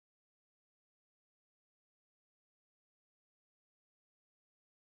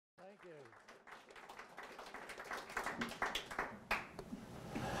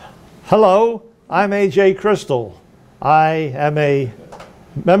Hello, I'm A.J. Cristol. I am a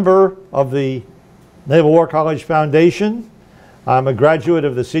member of the Naval War College Foundation. I'm a graduate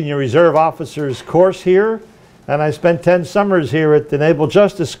of the Senior Reserve Officers course here, and I spent 10 summers here at the Naval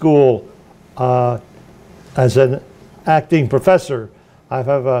Justice School as an acting professor. I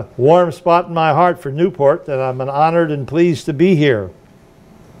have a warm spot in my heart for Newport, and I'm honored and pleased to be here.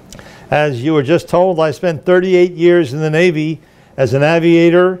 As you were just told, I spent 38 years in the Navy as an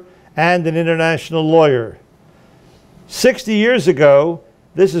aviator and an international lawyer. 60 years ago,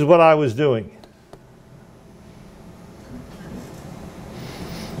 this is what I was doing.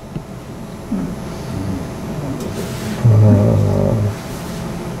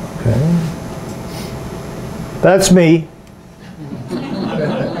 Okay. That's me.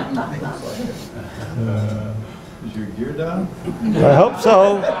 Is your gear down? I hope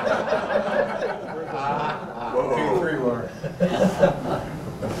so. 1, 2, 3, Laura.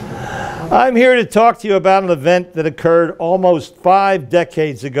 I'm here to talk to you about an event that occurred almost 5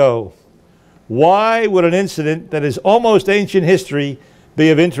 decades ago. Why would an incident that is almost ancient history be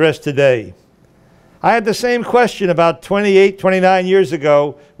of interest today? I had the same question about 28, 29 years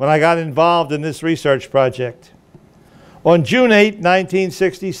ago when I got involved in this research project. On June 8,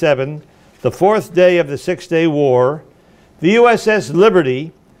 1967, the 4th day of the Six-Day War, the USS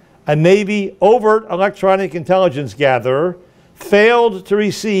Liberty, a Navy overt electronic intelligence gatherer, failed to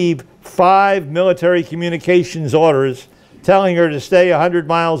receive 5 military communications orders telling her to stay 100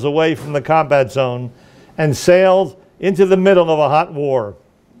 miles away from the combat zone and sailed into the middle of a hot war.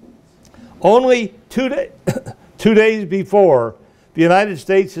 Only 2 days before, the United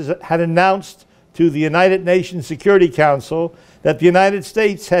States had announced to the United Nations Security Council that the United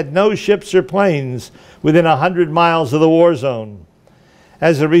States had no ships or planes within 100 miles of the war zone.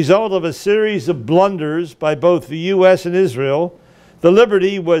 As a result of a series of blunders by both the U.S. and Israel, the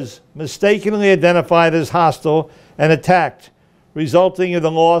Liberty was mistakenly identified as hostile and attacked, resulting in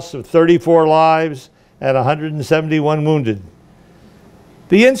the loss of 34 lives and 171 wounded.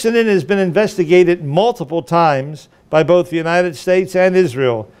 The incident has been investigated multiple times by both the United States and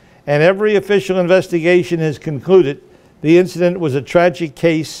Israel, and every official investigation has concluded the incident was a tragic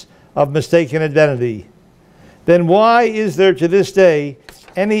case of mistaken identity. Then why is there to this day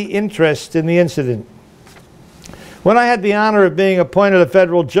any interest in the incident? When I had the honor of being appointed a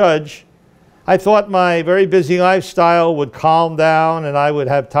federal judge, I thought my very busy lifestyle would calm down and I would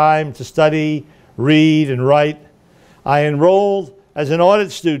have time to study, read, and write. I enrolled as an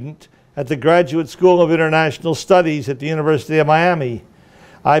audit student at the Graduate School of International Studies at the University of Miami.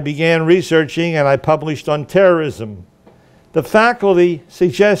 I began researching and I published on terrorism. The faculty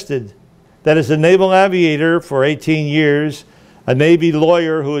suggested that as a naval aviator for 18 years, a Navy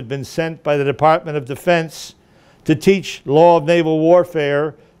lawyer who had been sent by the Department of Defense to teach law of naval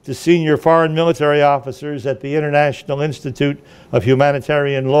warfare to senior foreign military officers at the International Institute of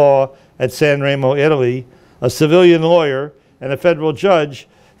Humanitarian Law at San Remo, Italy, a civilian lawyer, and a federal judge,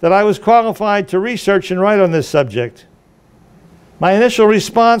 that I was qualified to research and write on this subject. My initial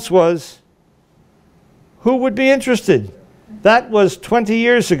response was, who would be interested? That was 20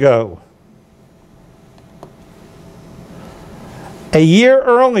 years ago. A year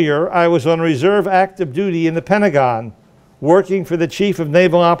earlier, I was on reserve active duty in the Pentagon, working for the Chief of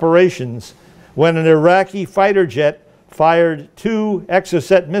Naval Operations, when an Iraqi fighter jet fired 2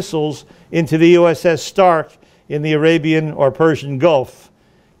 Exocet missiles into the USS Stark in the Arabian or Persian Gulf,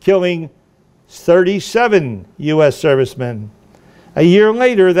 killing 37 U.S. servicemen. A year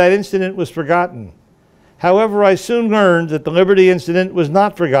later, that incident was forgotten. However, I soon learned that the Liberty incident was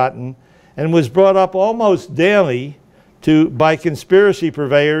not forgotten and was brought up almost daily by conspiracy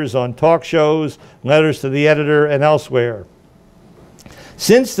purveyors on talk shows, letters to the editor, and elsewhere.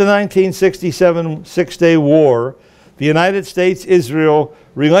 Since the 1967 Six-Day War, the United States-Israel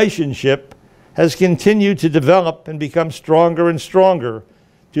relationship has continued to develop and become stronger and stronger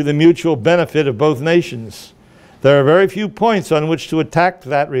to the mutual benefit of both nations. There are very few points on which to attack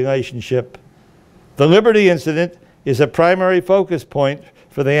that relationship. The Liberty incident is a primary focus point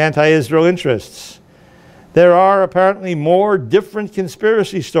for the anti-Israel interests. There are apparently more different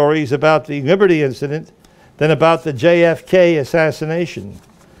conspiracy stories about the Liberty incident than about the JFK assassination.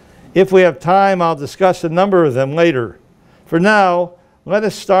 If we have time, I'll discuss a number of them later. For now, let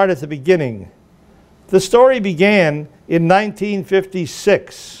us start at the beginning. The story began in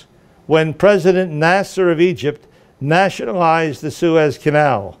 1956 when President Nasser of Egypt nationalized the Suez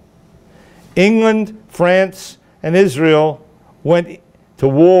Canal. England, France, and Israel went to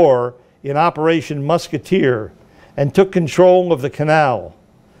war in Operation Musketeer and took control of the canal.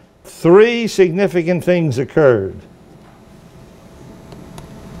 3 significant things occurred.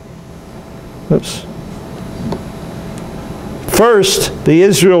 Oops. First, the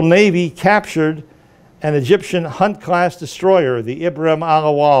Israel Navy captured an Egyptian Hunt-class destroyer, the Ibrahim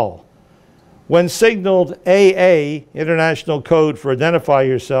al-Awal. When signaled AA, International Code for Identify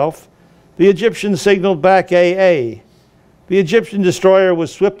Yourself, the Egyptians signaled back AA. The Egyptian destroyer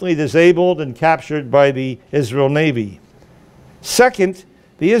was swiftly disabled and captured by the Israel Navy. Second,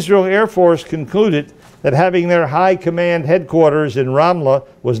 the Israel Air Force concluded that having their high command headquarters in Ramla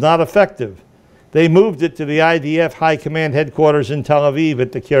was not effective. They moved it to the IDF High Command headquarters in Tel Aviv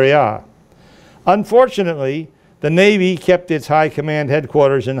at the Kiryat. Unfortunately, the Navy kept its High Command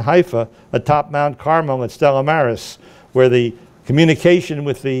headquarters in Haifa atop Mount Carmel at Stella Maris, where the communication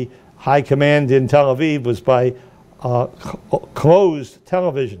with the High Command in Tel Aviv was by closed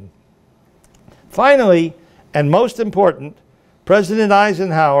television. Finally, and most important, President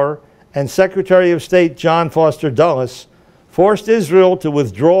Eisenhower and Secretary of State John Foster Dulles forced Israel to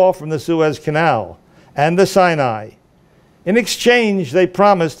withdraw from the Suez Canal and the Sinai. In exchange, they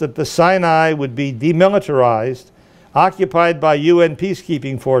promised that the Sinai would be demilitarized, occupied by UN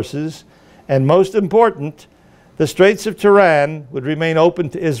peacekeeping forces, and most important, the Straits of Tiran would remain open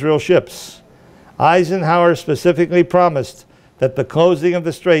to Israel ships. Eisenhower specifically promised that the closing of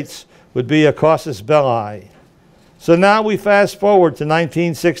the straits would be a casus belli. So now we fast forward to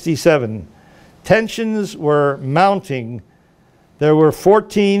 1967. Tensions were mounting. There were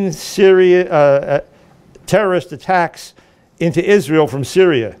 14 terrorist attacks into Israel from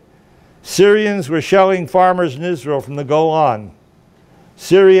Syria. Syrians were shelling farmers in Israel from the Golan.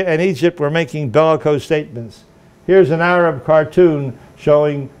 Syria and Egypt were making bellicose statements. Here's an Arab cartoon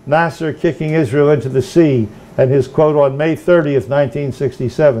showing Nasser kicking Israel into the sea, and his quote on May 30th,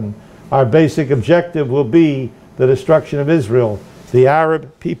 1967, "Our basic objective will be the destruction of Israel. The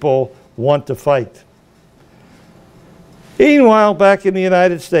Arab people want to fight." Meanwhile, back in the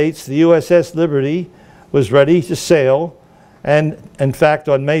United States, the USS Liberty was ready to sail, and in fact,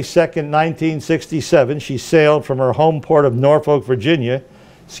 on May 2nd, 1967, she sailed from her home port of Norfolk, Virginia,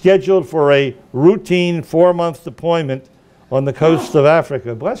 scheduled for a routine 4-month deployment on the coast of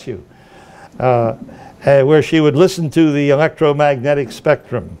Africa, bless you, where she would listen to the electromagnetic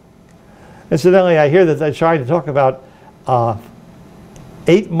spectrum. Incidentally, I hear that they're trying to talk about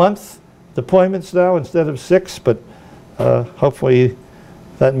 8-month deployments now instead of 6, but hopefully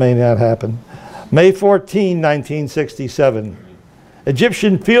that may not happen. May 14, 1967,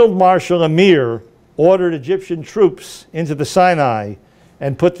 Egyptian Field Marshal Amir ordered Egyptian troops into the Sinai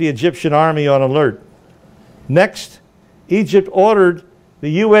and put the Egyptian army on alert. Next, Egypt ordered the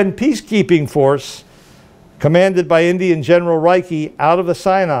UN peacekeeping force, commanded by Indian General Reiki, out of the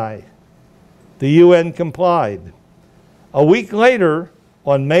Sinai. The UN complied. A week later,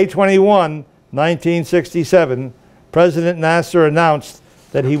 on May 21, 1967, President Nasser announced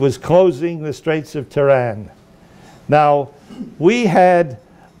that he was closing the Straits of Tiran. Now, we had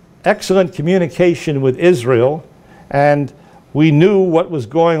excellent communication with Israel, and we knew what was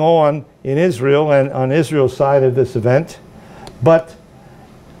going on in Israel and on Israel's side of this event. But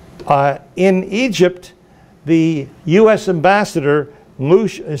in Egypt, the U.S. ambassador,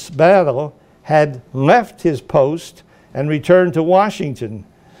 Lucius Battle, had left his post and returned to Washington.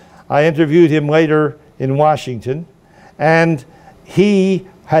 I interviewed him later in Washington, and he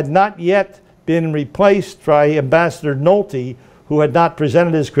had not yet been replaced by Ambassador Nolte, who had not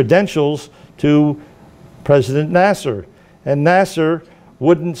presented his credentials to President Nasser. And Nasser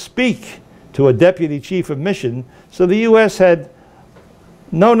wouldn't speak to a deputy chief of mission, so the U.S. had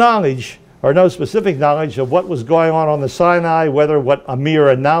no knowledge, or no specific knowledge, of what was going on the Sinai, whether what Amir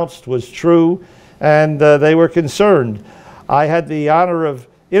announced was true, and they were concerned. I had the honor of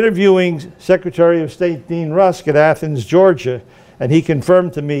interviewing Secretary of State Dean Rusk at Athens, Georgia, and he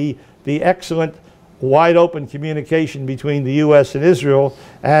confirmed to me the excellent wide open communication between the U.S. and Israel,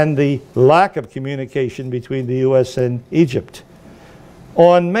 and the lack of communication between the U.S. and Egypt.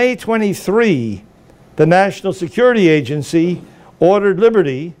 On May 23, the National Security Agency ordered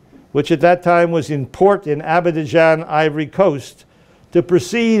Liberty, which at that time was in port in Abidjan, Ivory Coast, to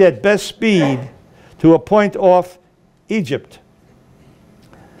proceed at best speed to a point off Egypt,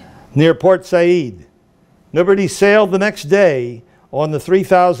 near Port Said. Liberty sailed the next day on the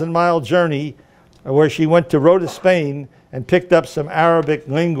 3,000-mile journey, where she went to Rota, Spain, and picked up some Arabic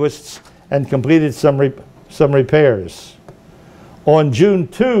linguists and completed some repairs. On June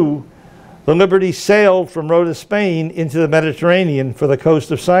 2, the Liberty sailed from Rota, Spain into the Mediterranean for the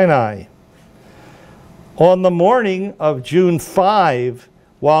coast of Sinai. On the morning of June 5,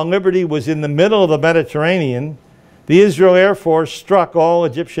 while Liberty was in the middle of the Mediterranean, the Israel Air Force struck all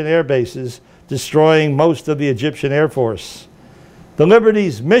Egyptian air bases, destroying most of the Egyptian Air Force. The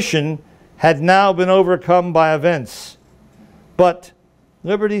Liberty's mission had now been overcome by events. But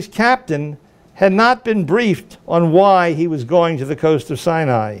Liberty's captain had not been briefed on why he was going to the coast of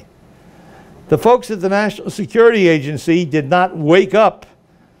Sinai. The folks at the National Security Agency did not wake up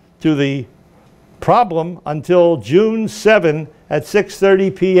to the problem until June 7 at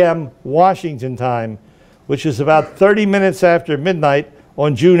 6:30 p.m. Washington time, which is about 30 minutes after midnight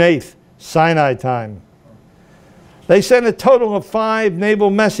on June 8th, Sinai time. They sent a total of 5 naval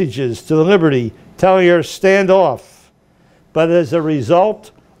messages to the Liberty telling her stand off. But as a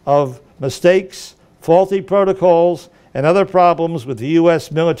result of mistakes, faulty protocols, and other problems with the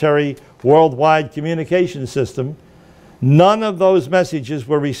U.S. military worldwide communication system, none of those messages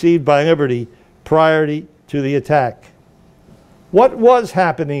were received by Liberty prior to the attack. What was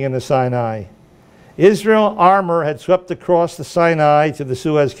happening in the Sinai? Israel armor had swept across the Sinai to the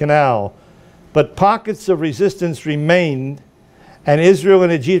Suez Canal, but pockets of resistance remained, and Israel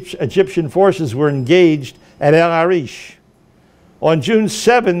and Egyptian forces were engaged at El Arish. On June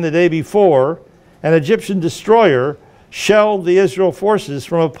 7, the day before, an Egyptian destroyer shelled the Israel forces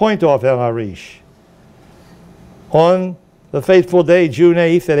from a point off El Arish. On the fateful day, June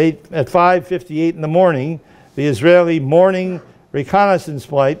 8th, at 5:58 in the morning, the Israeli morning reconnaissance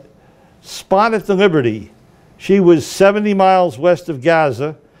flight spotted the Liberty. She was 70 miles west of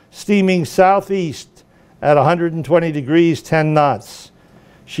Gaza, steaming southeast at 120 degrees 10 knots.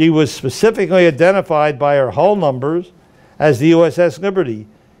 She was specifically identified by her hull numbers as the USS Liberty,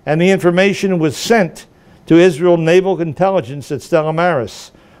 and the information was sent to Israel Naval Intelligence at Stella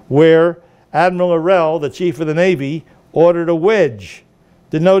Maris, where Admiral Arel, the Chief of the Navy, ordered a wedge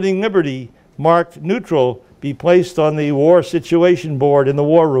denoting Liberty marked neutral be placed on the war situation board in the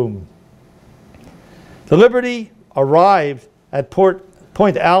war room. The Liberty arrived at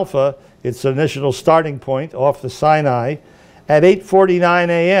Point Alpha, its initial starting point off the Sinai, at 8:49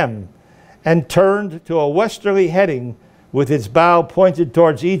 a.m. and turned to a westerly heading with its bow pointed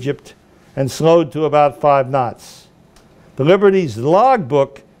towards Egypt and slowed to about 5 knots. The Liberty's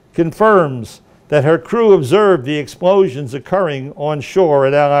logbook confirms that her crew observed the explosions occurring on shore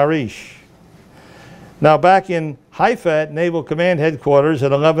at El Arish. Now back in Haifa at Naval Command Headquarters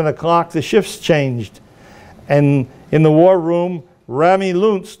at 11 o'clock, the shifts changed. And in the war room, Rami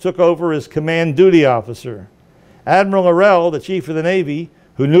Luntz took over as command duty officer. Admiral Arel, the Chief of the Navy,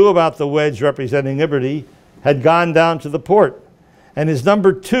 who knew about the wedge representing Liberty, had gone down to the port. And his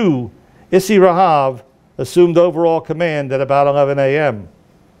number 2, Issi Rahav, assumed overall command at about 11 a.m.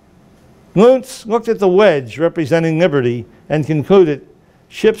 Luntz looked at the wedge representing Liberty and concluded,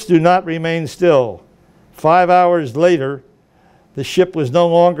 ships do not remain still. 5 hours later, the ship was no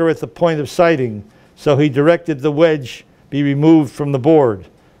longer at the point of sighting, so he directed the wedge be removed from the board.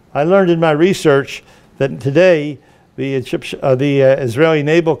 I learned in my research that today the Israeli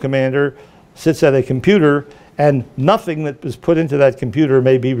naval commander sits at a computer and nothing that was put into that computer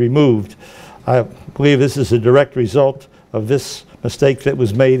may be removed. I believe this is a direct result of this mistake that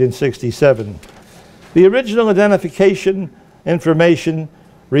was made in '67. The original identification information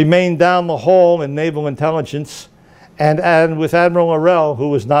remained down the hall in Naval Intelligence and with Admiral Arel, who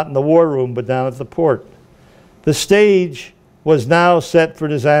was not in the war room but down at the port. The stage was now set for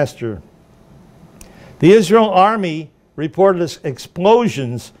disaster. The Israel Army reported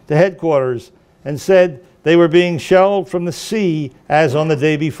explosions to headquarters and said they were being shelled from the sea as on the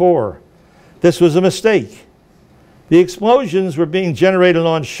day before. This was a mistake. The explosions were being generated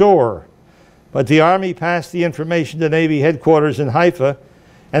on shore, but the Army passed the information to Navy headquarters in Haifa,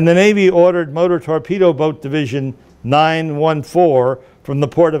 and the Navy ordered Motor Torpedo Boat Division 914 from the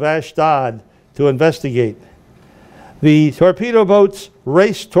port of Ashdod to investigate. The torpedo boats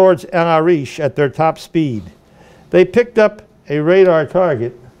raced towards El Arish at their top speed. They picked up a radar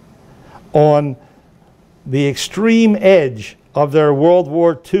target on the extreme edge of their World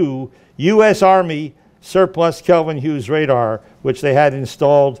War II U.S. Army surplus Kelvin Hughes radar, which they had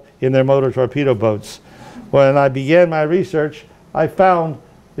installed in their motor torpedo boats. When I began my research, I found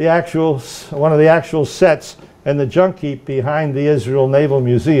one of the actual sets in the junk heap behind the Israel Naval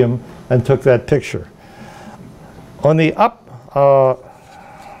Museum and took that picture. On the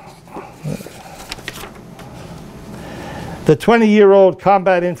the 20-year-old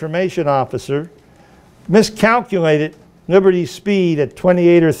combat information officer miscalculated Liberty's speed at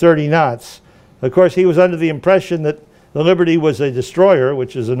 28 or 30 knots. Of course, he was under the impression that the Liberty was a destroyer,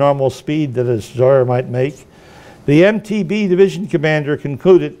 which is a normal speed that a destroyer might make. The MTB division commander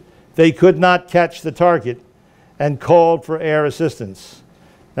concluded they could not catch the target and called for air assistance.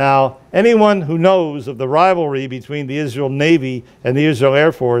 Now, anyone who knows of the rivalry between the Israel Navy and the Israel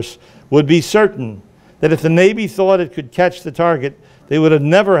Air Force would be certain that if the Navy thought it could catch the target, they would have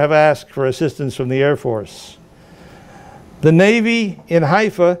never have asked for assistance from the Air Force. The Navy in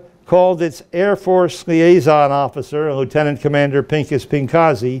Haifa called its Air Force liaison officer, Lieutenant Commander Pinchas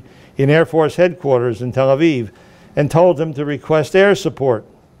Pinkazi, in Air Force headquarters in Tel Aviv and told him to request air support.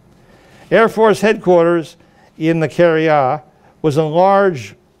 Air Force headquarters in the Kiryat was a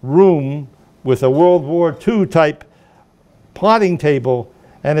large room with a World War II type plotting table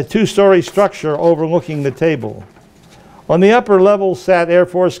and a two-story structure overlooking the table. On the upper level sat Air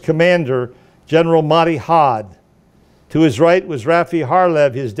Force Commander General Mati Had. To his right was Rafi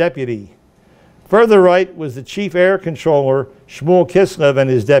Harlev, his deputy. Further right was the Chief Air Controller Shmuel Kislev and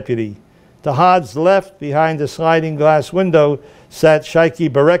his deputy. To Had's left, behind a sliding glass window, sat Shaiki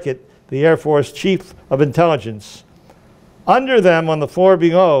Bereket, the Air Force Chief of Intelligence. Under them, on the floor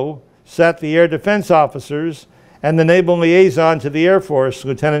below, sat the air defense officers and the naval liaison to the Air Force,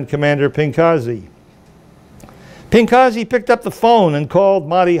 Lieutenant Commander Pinkazi. Pinkazi picked up the phone and called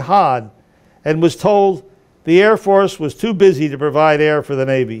Mati Had and was told the Air Force was too busy to provide air for the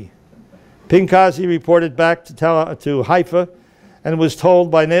Navy. Pinkazi reported back to Haifa and was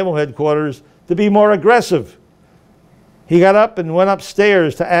told by Naval Headquarters to be more aggressive. He got up and went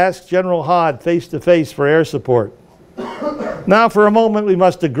upstairs to ask General Had face-to-face for air support. Now for a moment we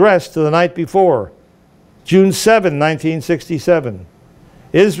must digress to the night before, June 7, 1967.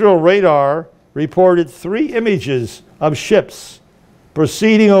 Israel radar reported 3 images of ships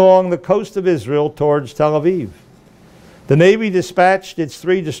proceeding along the coast of Israel towards Tel Aviv. The Navy dispatched its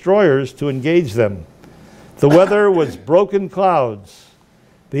 3 destroyers to engage them. The weather was broken clouds.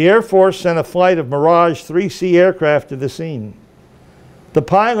 The Air Force sent a flight of Mirage 3C aircraft to the scene. The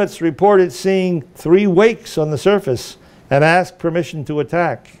pilots reported seeing 3 wakes on the surface and asked permission to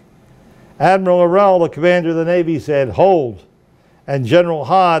attack. Admiral Arel, the commander of the Navy, said, "Hold." And General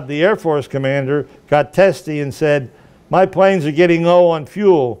Had, the Air Force commander, got testy and said, "My planes are getting low on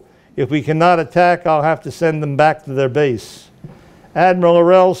fuel. If we cannot attack, I'll have to send them back to their base." Admiral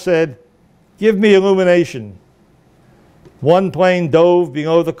Arel said, "Give me illumination." One plane dove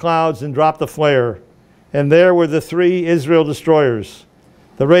below the clouds and dropped a flare, and there were the 3 Israel destroyers.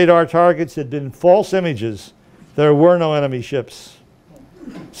 The radar targets had been false images. There were no enemy ships.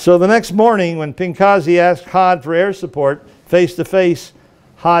 So the next morning, when Pinkazi asked Had for air support face-to-face,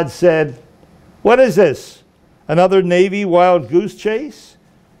 Had said, "What is this? Another Navy wild goose chase?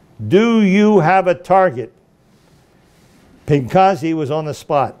 Do you have a target?" Pinkazi was on the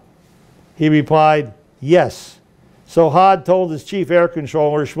spot. He replied, "Yes." So Had told his Chief Air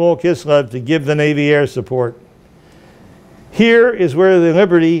Controller, Shmuel Kislev, to give the Navy air support. Here is where the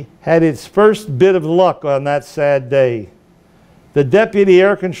Liberty had its first bit of luck on that sad day. The Deputy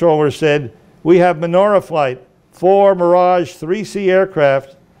Air Controller said, "We have Menorah flight, 4 Mirage 3C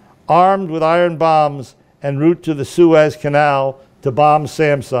aircraft armed with iron bombs en route to the Suez Canal to bomb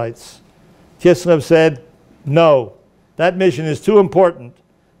SAM sites." Kislev said, "No, that mission is too important.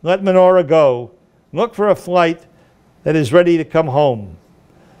 Let Menorah go. Look for a flight that is ready to come home."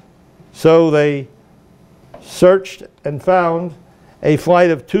 So they searched and found a flight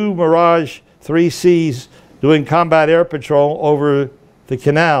of 2 Mirage 3Cs doing combat air patrol over the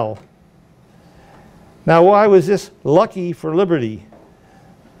canal. Now, why was this lucky for Liberty?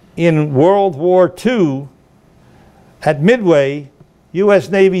 In World War II, at Midway, U.S.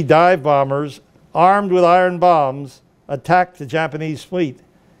 Navy dive bombers armed with iron bombs attacked the Japanese fleet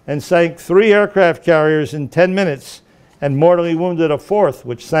and sank 3 aircraft carriers in 10 minutes and mortally wounded a 4th,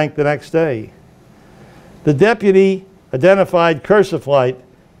 which sank the next day. The deputy identified Cursa flight,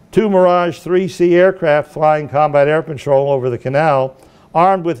 2 Mirage 3C aircraft flying combat air patrol over the canal,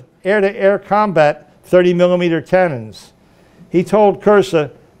 armed with air-to-air combat 30mm cannons. He told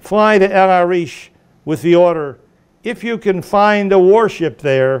Cursa, "Fly to El Arish with the order, if you can find a warship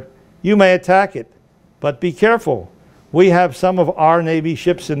there, you may attack it. But be careful, we have some of our Navy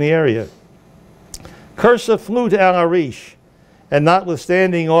ships in the area." Cursa flew to El Arish, and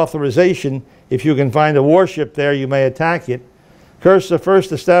notwithstanding authorization, if you can find a warship there, you may attack it, Cursa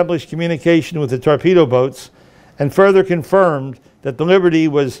first established communication with the torpedo boats and further confirmed that the Liberty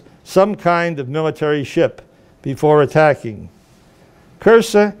was some kind of military ship before attacking.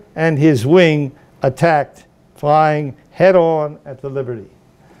 Cursa and his wing attacked, flying head-on at the Liberty.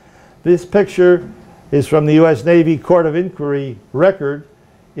 This picture is from the U.S. Navy Court of Inquiry record.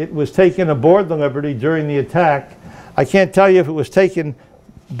 It was taken aboard the Liberty during the attack. I can't tell you if it was taken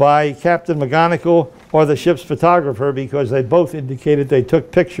by Captain McGonigal or the ship's photographer, because they both indicated they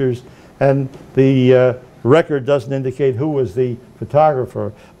took pictures, and the record doesn't indicate who was the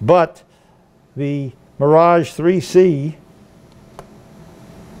photographer. But the Mirage 3C,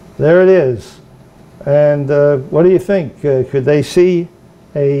 there it is. And what do you think? Could they see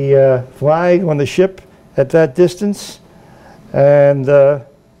a flag on the ship at that distance? And there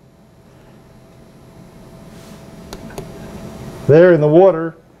in the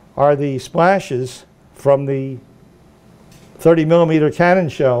water are the splashes from the 30mm cannon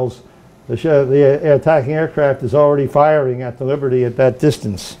shells. The attacking aircraft is already firing at the Liberty at that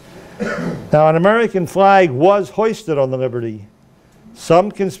distance. Now, an American flag was hoisted on the Liberty.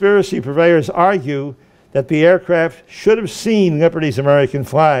 Some conspiracy purveyors argue that the aircraft should have seen Liberty's American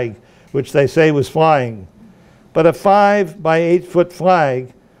flag, which they say was flying. But a 5 by 8 foot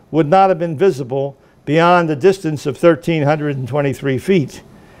flag would not have been visible beyond a distance of 1,323 feet,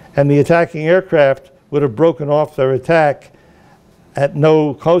 and the attacking aircraft would have broken off their attack at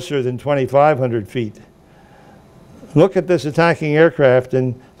no closer than 2,500 feet. Look at this attacking aircraft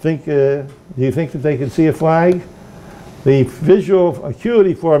and think, do you think that they could see a flag? The visual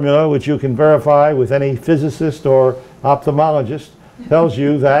acuity formula, which you can verify with any physicist or ophthalmologist, tells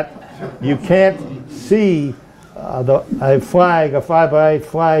you that you can't see a flag, a 5 by 8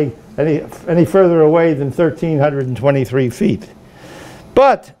 flag, any further away than 1,323 feet.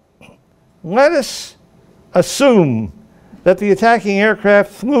 But let us assume that the attacking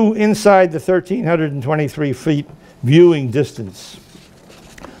aircraft flew inside the 1,323 feet viewing distance.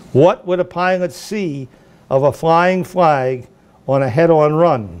 What would a pilot see of a flying flag on a head-on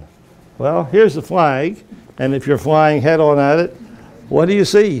run? Well, here's the flag, and if you're flying head-on at it, what do you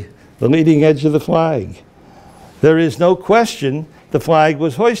see? The leading edge of the flag. There is no question the flag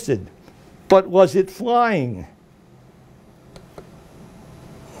was hoisted, but was it flying?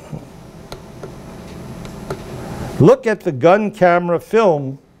 Look at the gun camera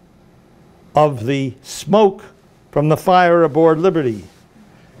film of the smoke from the fire aboard Liberty.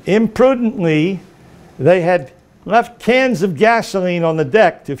 Imprudently, they had left cans of gasoline on the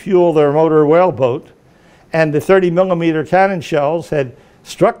deck to fuel their motor whaleboat, and the 30mm cannon shells had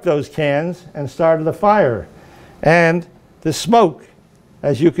struck those cans and started a fire. And the smoke,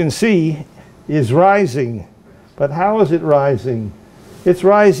 as you can see, is rising. But how is it rising? It's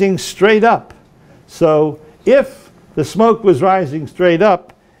rising straight up. So if the smoke was rising straight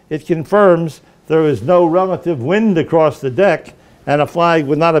up, it confirms there was no relative wind across the deck, and a flag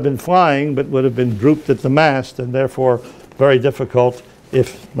would not have been flying, but would have been drooped at the mast, and therefore very difficult,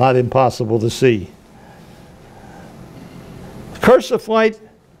 if not impossible, to see. Cursa Flight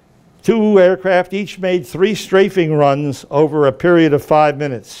 2 aircraft each made 3 strafing runs over a period of 5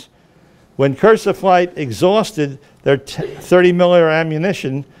 minutes. When Cursa Flight exhausted their 30mm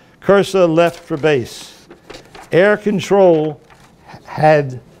ammunition, Cursa left for base. Air Control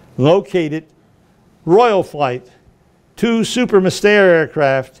had located Royal Flight, 2 Super Mystère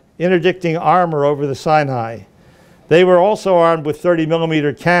aircraft interdicting armor over the Sinai. They were also armed with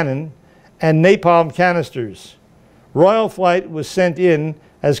 30mm cannon and napalm canisters. Royal Flight was sent in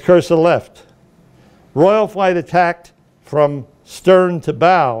as Cursa left. Royal Flight attacked from stern to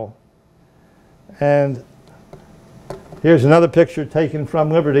bow. And here's another picture taken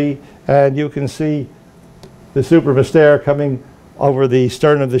from Liberty, and you can see the Super Mystère coming over the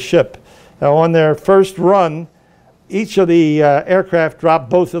stern of the ship. Now, on their first run, each of the aircraft dropped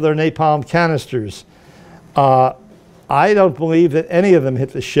both of their napalm canisters. I don't believe that any of them hit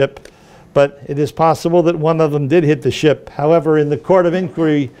the ship, but it is possible that one of them did hit the ship. However, in the Court of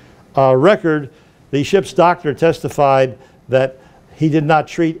Inquiry record, the ship's doctor testified that he did not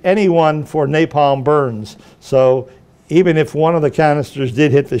treat anyone for napalm burns. So even if one of the canisters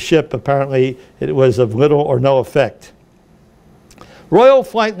did hit the ship, apparently it was of little or no effect. Royal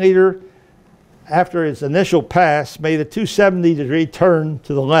Flight Leader, after its initial pass, made a 270-degree turn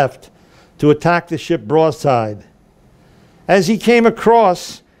to the left to attack the ship broadside. As he came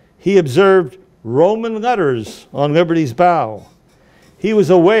across, he observed Roman letters on Liberty's bow. He was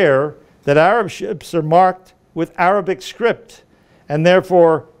aware that Arab ships are marked with Arabic script, and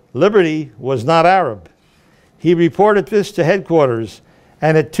therefore Liberty was not Arab. He reported this to headquarters,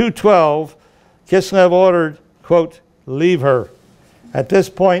 and at 2:12, Kislev ordered, quote, "Leave her." At this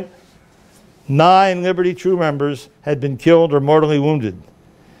point, 9 Liberty crew members had been killed or mortally wounded.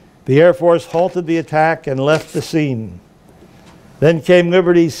 The Air Force halted the attack and left the scene. Then came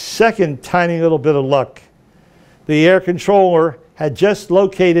Liberty's second tiny little bit of luck. The air controller had just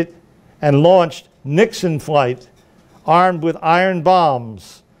located and launched Nixon Flight, armed with iron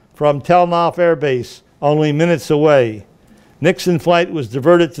bombs, from Tel Naf Air Base, only minutes away. Nixon Flight was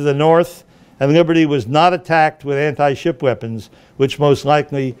diverted to the north, and Liberty was not attacked with anti-ship weapons, which most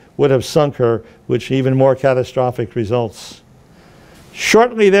likely would have sunk her, with even more catastrophic results.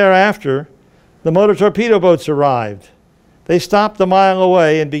 Shortly thereafter, the motor torpedo boats arrived. They stopped a mile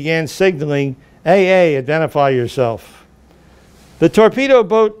away and began signaling AA, identify yourself. The torpedo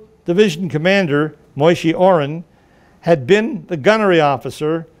boat division commander, Moshe Oren, had been the gunnery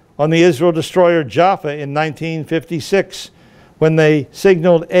officer on the Israel destroyer Jaffa in 1956 when they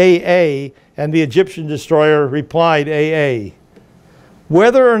signaled AA and the Egyptian destroyer replied AA.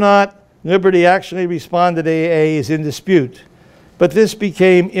 Whether or not Liberty actually responded AA is in dispute, but this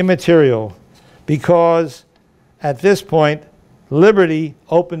became immaterial because at this point Liberty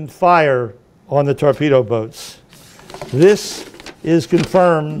opened fire on the torpedo boats. This is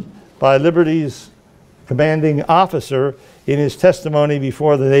confirmed by Liberty's commanding officer in his testimony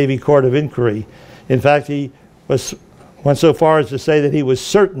before the Navy Court of Inquiry. In fact, he went so far as to say that he was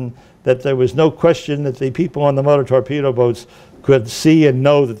certain that there was no question that the people on the motor torpedo boats could see and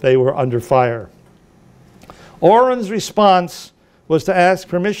know that they were under fire. Oren's response was to ask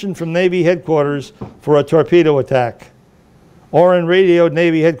permission from Navy headquarters for a torpedo attack. Oren radioed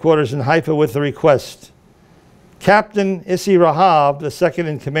Navy headquarters in Haifa with the request. Captain Issi Rahab, the second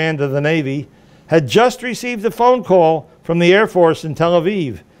in command of the Navy, had just received a phone call from the Air Force in Tel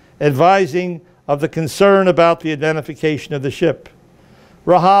Aviv, advising of the concern about the identification of the ship.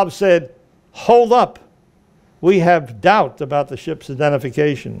 Rahab said, "Hold up, we have doubt about the ship's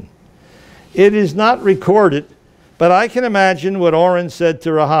identification." It is not recorded, but I can imagine what Oren said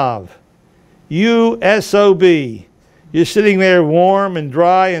to Rahab. "You SOB, you're sitting there warm and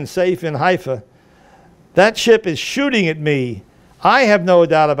dry and safe in Haifa. That ship is shooting at me. I have no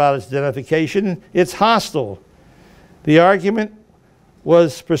doubt about its identification. It's hostile." The argument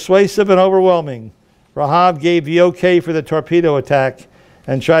was persuasive and overwhelming. Rahab gave the okay for the torpedo attack,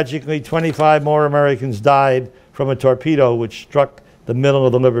 and tragically 25 more Americans died from a torpedo which struck the middle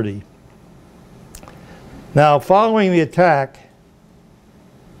of the Liberty. Now, following the attack,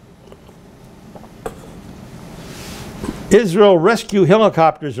 Israel rescue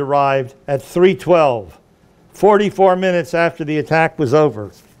helicopters arrived at 3:12, 44 minutes after the attack was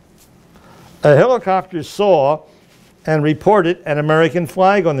over. A helicopter saw and reported an American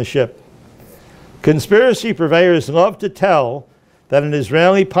flag on the ship. Conspiracy purveyors love to tell that an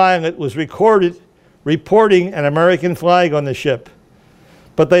Israeli pilot was recorded reporting an American flag on the ship,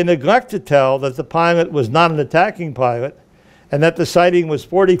 but they neglect to tell that the pilot was not an attacking pilot and that the sighting was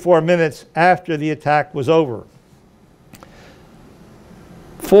 44 minutes after the attack was over.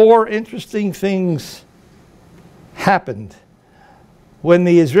 4 interesting things happened. When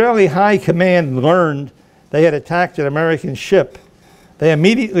the Israeli High Command learned they had attacked an American ship, they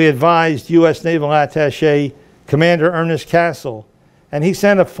immediately advised U.S. Naval Attaché Commander Ernest Cassell, and he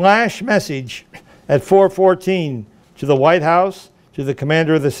sent a flash message at 4:14 to the White House, to the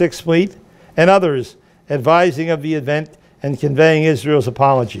commander of the 6th Fleet, and others, advising of the event and conveying Israel's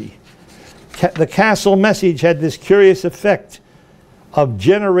apology. The Cassell message had this curious effect of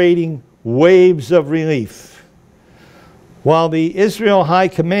generating waves of relief. When the Israel High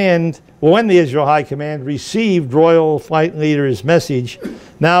Command received Royal Flight Leader's message,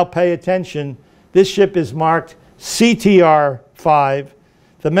 "Now pay attention, this ship is marked CTR-5.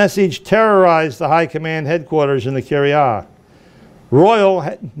 The message terrorized the High Command headquarters in the Kiryat. Royal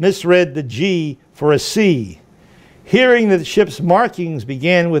had misread the G for a C. Hearing that the ship's markings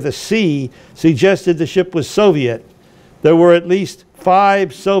began with a C suggested the ship was Soviet. There were at least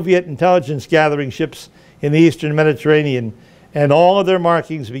 5 Soviet intelligence gathering ships in the Eastern Mediterranean, and all of their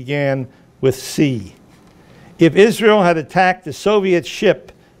markings began with C. If Israel had attacked a Soviet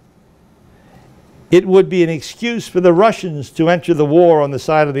ship, it would be an excuse for the Russians to enter the war on the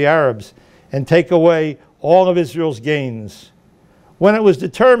side of the Arabs and take away all of Israel's gains. When it was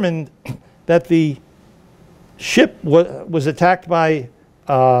determined that the ship was attacked by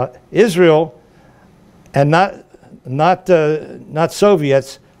Israel and not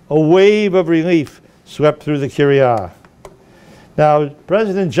Soviets, a wave of relief swept through the Kiryat. Now,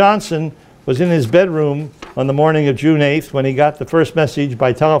 President Johnson was in his bedroom on the morning of June 8th when he got the first message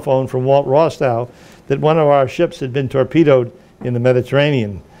by telephone from Walt Rostow that one of our ships had been torpedoed in the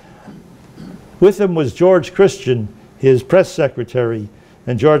Mediterranean. With him was George Christian, his press secretary,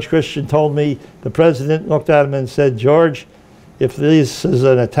 and George Christian told me the president looked at him and said, "George, if this is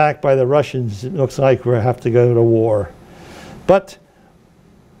an attack by the Russians, it looks like we'll have to go to war." But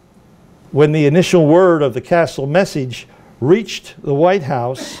when the initial word of the Cassell message reached the White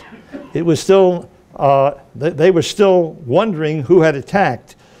House, it was still, they were still wondering who had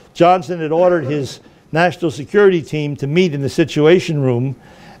attacked. Johnson had ordered his national security team to meet in the Situation Room,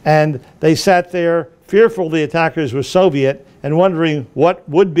 and they sat there fearful the attackers were Soviet and wondering what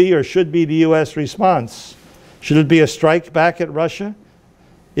would be or should be the U.S. response. Should it be a strike back at Russia?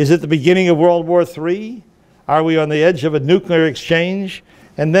 Is it the beginning of World War III? Are we on the edge of a nuclear exchange?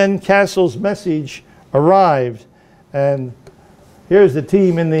 And then Castle's message arrived. And here's the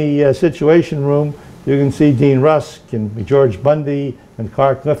team in the Situation Room. You can see Dean Rusk and George Bundy and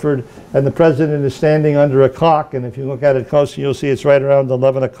Clark Clifford. And the president is standing under a clock. And if you look at it closely, you'll see it's right around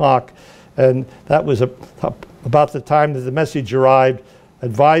 11 o'clock. And that was about the time that the message arrived,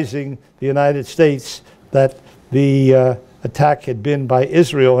 advising the United States that the attack had been by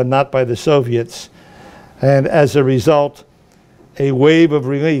Israel and not by the Soviets. And as a result, a wave of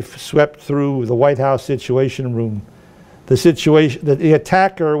relief swept through the White House Situation Room. The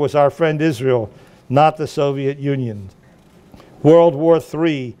attacker was our friend Israel, not the Soviet Union. World War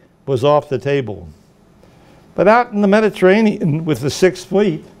III was off the table. But out in the Mediterranean with the Sixth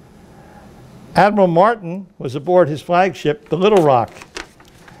Fleet, Admiral Martin was aboard his flagship, the Little Rock.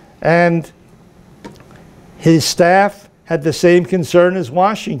 And his staff had the same concern as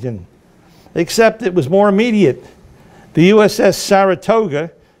Washington, except it was more immediate. The USS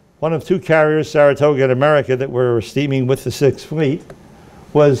Saratoga, one of two carriers, Saratoga in America, that were steaming with the Sixth Fleet,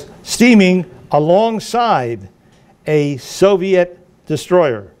 was steaming alongside a Soviet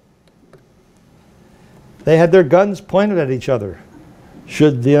destroyer. They had their guns pointed at each other.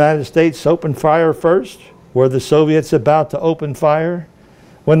 Should the United States open fire first? Were the Soviets about to open fire?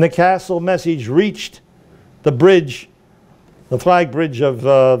 When the Castle message reached the bridge, the flag bridge of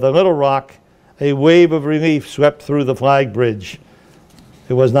the Little Rock, a wave of relief swept through the flag bridge.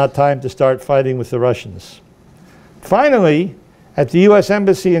 It was not time to start fighting with the Russians. Finally, at the U.S.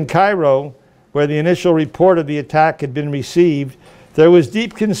 Embassy in Cairo, where the initial report of the attack had been received, there was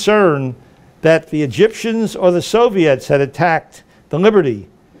deep concern that the Egyptians or the Soviets had attacked the Liberty,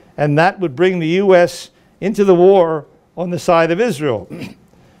 and that would bring the U.S. into the war on the side of Israel.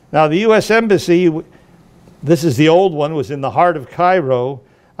 Now, the U.S. Embassy, this is the old one, was in the heart of Cairo.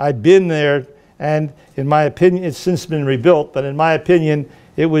 I'd been there, and in my opinion, it's since been rebuilt, but in my opinion,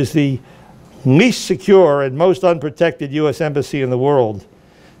 it was the least secure and most unprotected U.S. embassy in the world.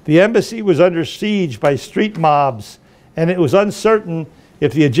 The embassy was under siege by street mobs, and it was uncertain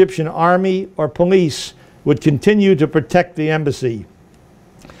if the Egyptian army or police would continue to protect the embassy.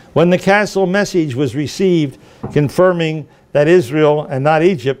 When the Castle message was received confirming that Israel and not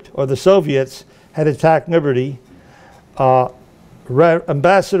Egypt or the Soviets had attacked Liberty,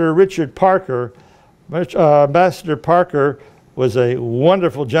 Ambassador Richard Parker, Ambassador Parker was a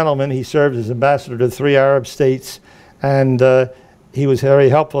wonderful gentleman. He served as ambassador to 3 Arab states, and he was very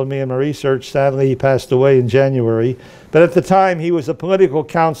helpful to me in my research. Sadly, he passed away in January. But at the time, he was a political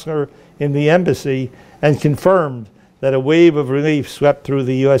counselor in the embassy and confirmed that a wave of relief swept through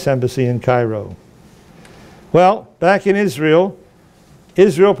the U.S. Embassy in Cairo. Well, back in Israel,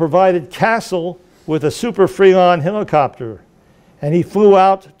 Israel provided Castle with a Super Freelon helicopter, and he flew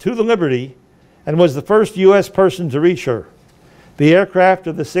out to the Liberty and was the first U.S. person to reach her. The aircraft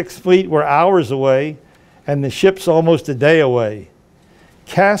of the Sixth Fleet were hours away, and the ships almost a day away.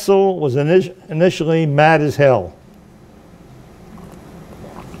 Castle was initially mad as hell.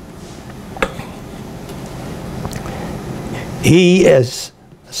 He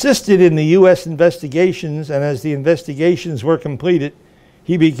assisted in the U.S. investigations, and as the investigations were completed,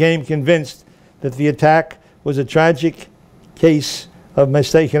 he became convinced that the attack was a tragic case of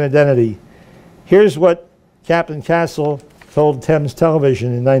mistaken identity. Here's what Captain Castle told Thames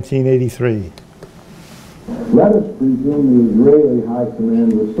Television in 1983. Let us presume the Israeli High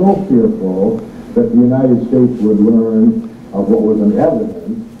Command was so fearful that the United States would learn of what was an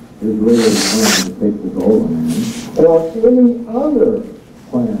evidence, Israeli plan to take the Golan, or any other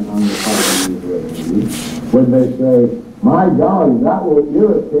plan on the part of the Israelis, when they say, my golly, that will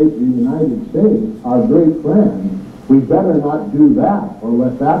irritate the United States, our great friend. We better not do that or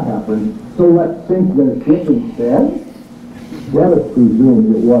let that happen, so let's sink their ship instead. Let us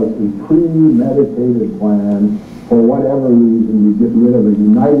presume it was a premeditated plan for whatever reason to get rid of a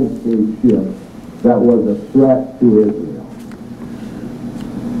United States ship that was a threat to Israel.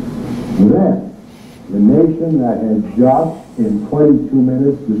 Then, the nation that had just in 22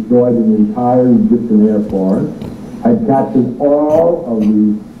 minutes destroyed an entire Egyptian air force, had captured all of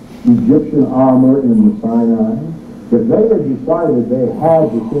the Egyptian armor in the Sinai. If they had decided they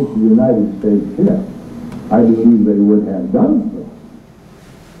had to sink the United States ship, I believe they would have done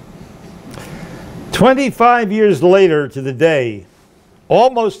so. 25 years later to the day,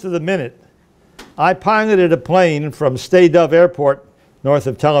 almost to the minute, I piloted a plane from Stade Dove Airport north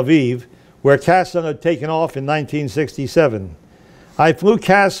of Tel Aviv, where Castle had taken off in 1967. I flew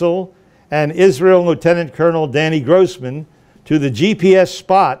Castle and Israel Lieutenant Colonel Danny Grossman to the GPS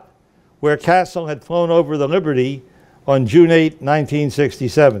spot where Castle had flown over the Liberty on June 8,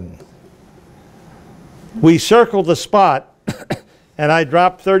 1967. We circled the spot and I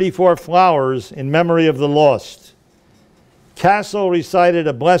dropped 34 flowers in memory of the lost. Castle recited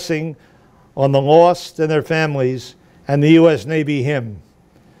a blessing on the lost and their families and the U.S. Navy hymn.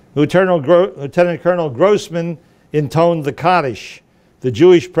 Lieutenant Colonel Grossman intoned the Kaddish, the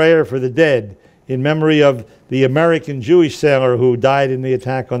Jewish prayer for the dead, in memory of the American Jewish sailor who died in the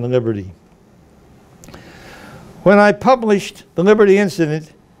attack on the Liberty. When I published the Liberty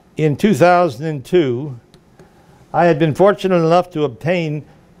Incident in 2002, I had been fortunate enough to obtain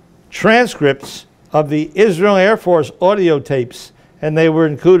transcripts of the Israel Air Force audio tapes, and they were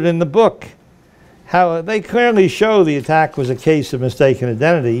included in the book. How they clearly show the attack was a case of mistaken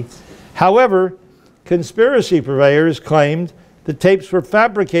identity. However, conspiracy purveyors claimed the tapes were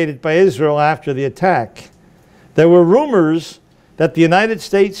fabricated by Israel after the attack. There were rumors that the United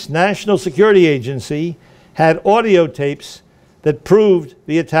States National Security Agency had audio tapes that proved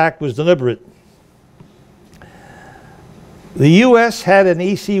the attack was deliberate. The U.S. had an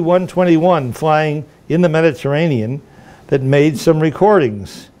EC-121 flying in the Mediterranean that made some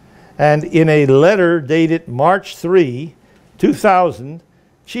recordings. And in a letter dated March 3, 2000,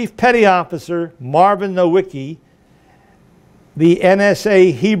 Chief Petty Officer Marvin Nowicki, the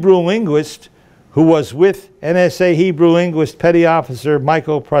NSA Hebrew linguist who was with NSA Hebrew linguist Petty Officer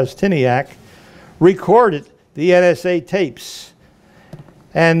Michael Prostiniak, recorded the NSA tapes.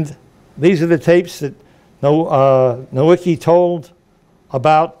 And these are the tapes that Nowicki told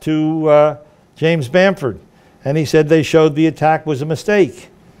about to James Bamford. And he said they showed the attack was a mistake.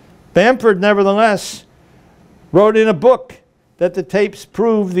 Bamford, nevertheless, wrote in a book that the tapes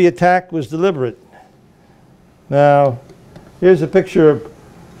proved the attack was deliberate. Now, here's a picture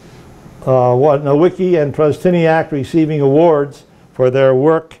of what Nowicki and Prostiniak receiving awards for their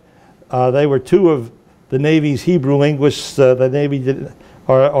work. They were two of the Navy's Hebrew linguists. The Navy did,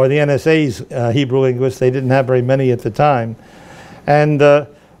 or the NSA's Hebrew linguists. They didn't have very many at the time. And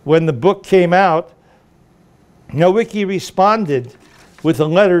when the book came out, Nowicki responded with a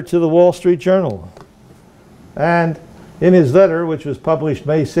letter to the Wall Street Journal. And in his letter, which was published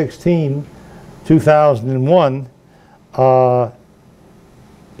May 16, 2001,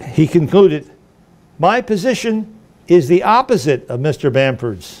 he concluded, "My position is the opposite of Mr.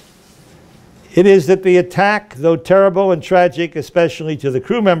 Bamford's. It is that the attack, though terrible and tragic, especially to the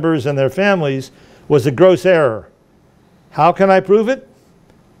crew members and their families, was a gross error. How can I prove it?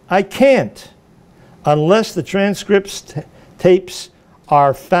 I can't, unless the transcripts, tapes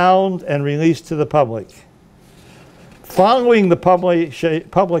are found and released to the public." Following the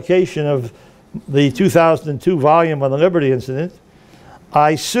publication of the 2002 volume on the Liberty Incident,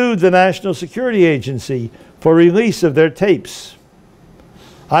 I sued the National Security Agency for release of their tapes.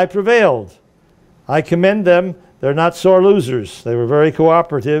 I prevailed. I commend them. They're not sore losers. They were very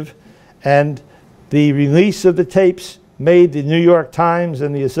cooperative, and the release of the tapes made the New York Times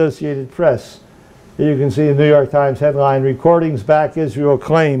and the Associated Press. Here you can see the New York Times headline, "Recordings Back Israel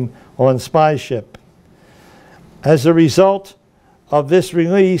Claim on Spy Ship." As a result of this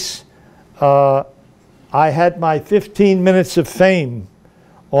release, I had my 15 minutes of fame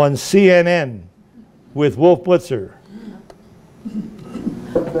on CNN with Wolf Blitzer.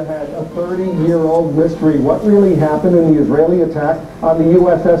 Had a 30-year-old mystery. What really happened in the Israeli attack on the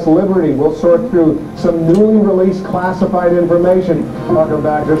USS Liberty? We'll sort through some newly released classified information. Welcome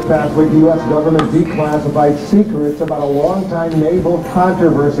back. This past week, the U.S. government declassified secrets about a long-time naval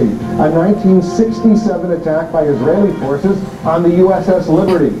controversy. A 1967 attack by Israeli forces on the USS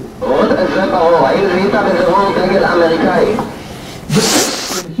Liberty.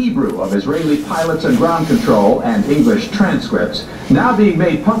 In Hebrew of Israeli pilots and ground control and English transcripts, now being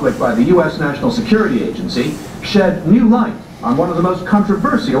made public by the U.S. National Security Agency, shed new light on one of the most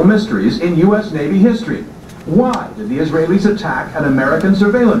controversial mysteries in U.S. Navy history. Why did the Israelis attack an American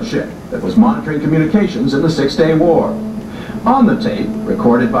surveillance ship that was monitoring communications in the Six-Day War? On the tape,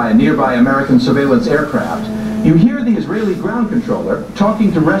 recorded by a nearby American surveillance aircraft, you hear the Israeli ground controller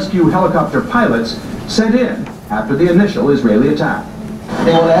talking to rescue helicopter pilots sent in after the initial Israeli attack.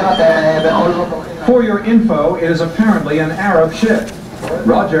 For your info, it is apparently an Arab ship.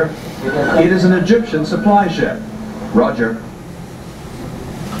 Roger. It is an Egyptian supply ship. Roger.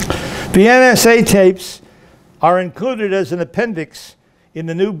 The NSA tapes are included as an appendix in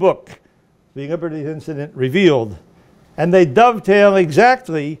the new book, The Liberty Incident Revealed, and they dovetail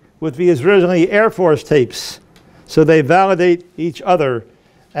exactly with the Israeli Air Force tapes, so they validate each other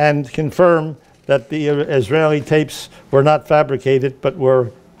and confirm that the Israeli tapes were not fabricated, but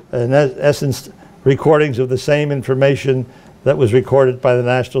were, in essence, recordings of the same information that was recorded by the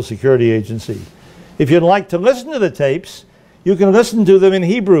National Security Agency. If you'd like to listen to the tapes, you can listen to them in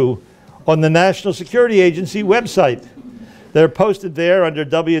Hebrew on the National Security Agency website. They're posted there under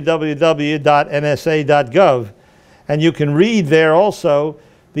www.nsa.gov. And you can read there also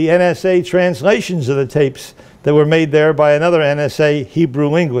the NSA translations of the tapes that were made there by another NSA Hebrew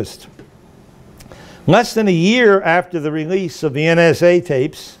linguist. Less than a year after the release of the NSA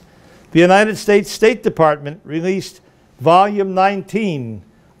tapes, the United States State Department released Volume 19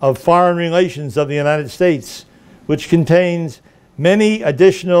 of Foreign Relations of the United States, which contains many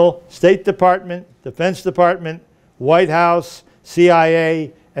additional State Department, Defense Department, White House,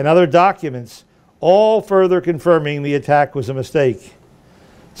 CIA, and other documents, all further confirming the attack was a mistake.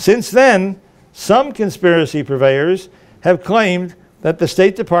 Since then, some conspiracy purveyors have claimed that the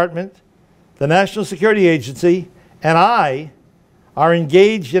State Department, the National Security Agency, and I are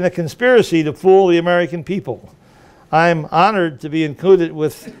engaged in a conspiracy to fool the American people. I'm honored to be included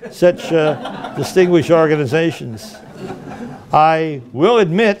with such distinguished organizations. I will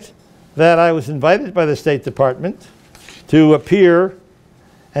admit that I was invited by the State Department to appear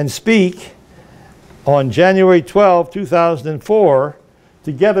and speak on January 12, 2004,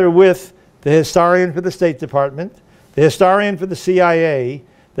 together with the historian for the State Department, the historian for the CIA,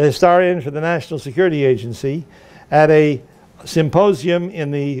 the historian for the National Security Agency, at a symposium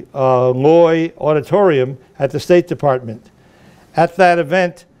in the Loy Auditorium at the State Department. At that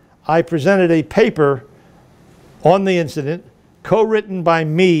event, I presented a paper on the incident, co-written by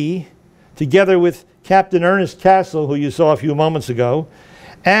me, together with Captain Ernest Castle, who you saw a few moments ago,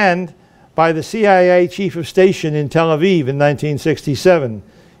 and by the CIA Chief of Station in Tel Aviv in 1967.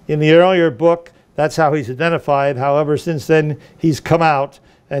 In the earlier book, that's how he's identified. However, since then, he's come out,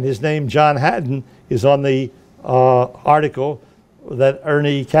 and his name, John Haddon, is on the article that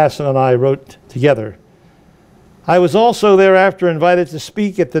Ernie Castle and I wrote together. I was also thereafter invited to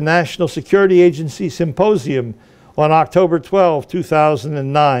speak at the National Security Agency Symposium on October 12,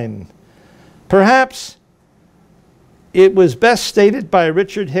 2009. Perhaps it was best stated by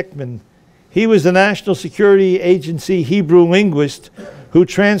Richard Hickman. He was the National Security Agency Hebrew linguist who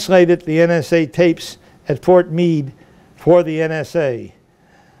translated the NSA tapes at Fort Meade for the NSA.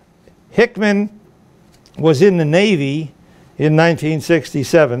 Hickman was in the Navy in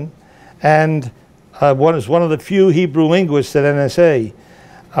 1967 and was one of the few Hebrew linguists at NSA.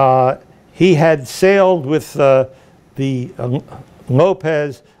 He had sailed with the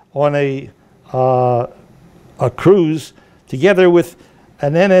Lopez on a cruise together with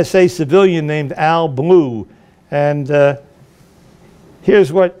an NSA civilian named Al Blue. And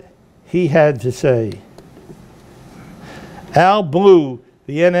here's what he had to say. Al Blue,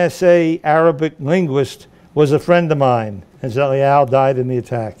 the NSA Arabic linguist, was a friend of mine. Incidentally, Al died in the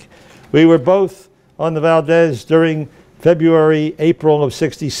attack. We were both on the Valdez during February, April of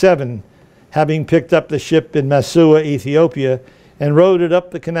 '67, having picked up the ship in Masua, Ethiopia, and rowed it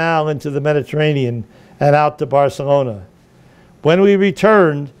up the canal into the Mediterranean and out to Barcelona. When we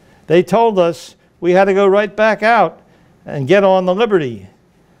returned, they told us we had to go right back out and get on the Liberty.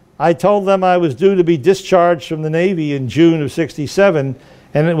 I told them I was due to be discharged from the Navy in June of '67,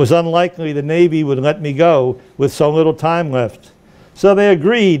 and it was unlikely the Navy would let me go with so little time left. So they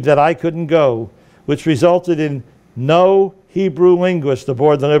agreed that I couldn't go, which resulted in no Hebrew linguist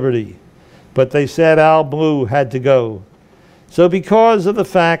aboard the Liberty. But they said Al Blue had to go. So because of the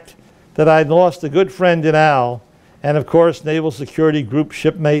fact that I'd lost a good friend in Al, and of course Naval Security Group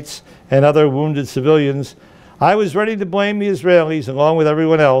shipmates and other wounded civilians, I was ready to blame the Israelis along with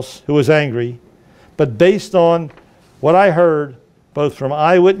everyone else who was angry. But based on what I heard, both from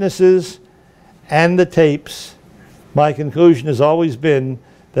eyewitnesses and the tapes, my conclusion has always been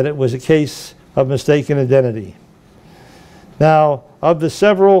that it was a case of mistaken identity. Now, of the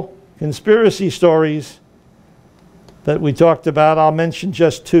several conspiracy stories that we talked about, I'll mention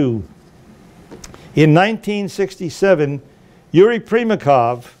just two. In 1967, Yuri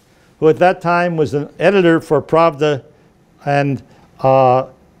Primakov, who at that time was an editor for Pravda and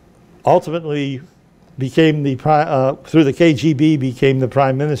ultimately became the through the KGB became the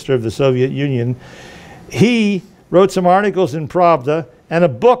Prime Minister of the Soviet Union, he wrote some articles in Pravda and a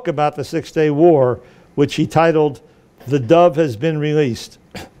book about the Six-Day War, which he titled "The Dove Has Been Released."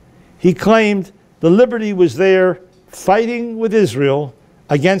 He claimed the Liberty was there fighting with Israel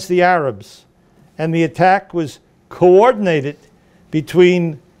against the Arabs, and the attack was coordinated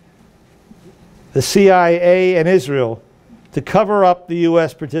between the CIA and Israel to cover up the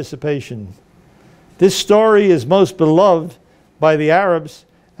U.S. participation. This story is most beloved by the Arabs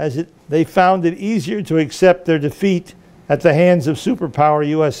as they found it easier to accept their defeat at the hands of superpower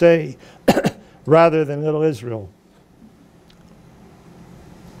USA rather than little Israel.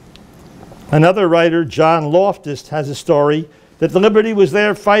 Another writer, John Loftus, has a story that the Liberty was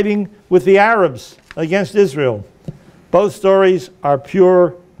there fighting with the Arabs against Israel. Both stories are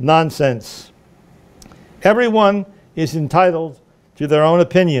pure nonsense. Everyone is entitled to their own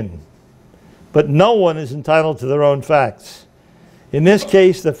opinion, but no one is entitled to their own facts. In this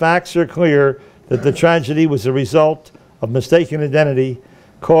case, the facts are clear that the tragedy was a result of mistaken identity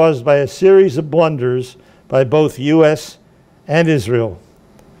caused by a series of blunders by both U.S. and Israel.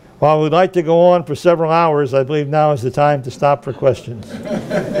 While we'd like to go on for several hours, I believe now is the time to stop for questions.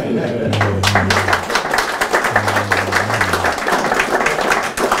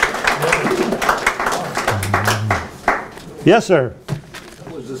 Yes, sir.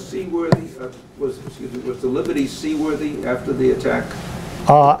 Was the seaworthy? Was the Liberty seaworthy after the attack?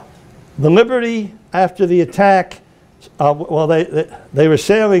 The Liberty, after the attack, well, they were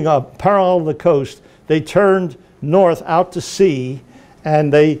sailing parallel to the coast. They turned north out to sea,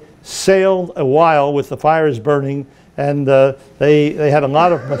 and they sailed a while with the fires burning, and they had a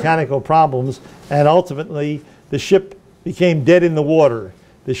lot of mechanical problems, and ultimately the ship became dead in the water.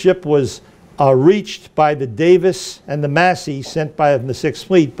 The ship was reached by the Davis and the Massey sent by the 6th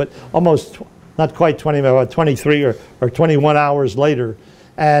Fleet, but almost, not quite 20, about 23 or 21 hours later.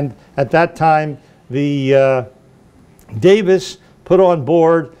 And at that time, the Davis put on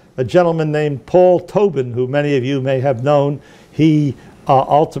board a gentleman named Paul Tobin, who many of you may have known. He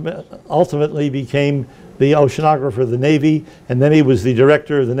ultimately became the oceanographer of the Navy, and then he was the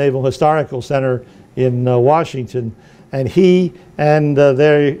director of the Naval Historical Center in Washington. And he and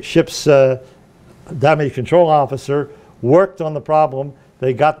their ship's damage control officer worked on the problem.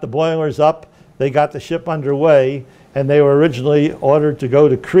 They got the boilers up, they got the ship underway, and they were originally ordered to go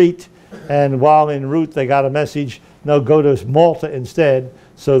to Crete, and while en route they got a message, no, go to Malta instead.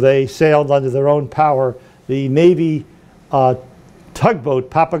 So they sailed under their own power. The Navy tugboat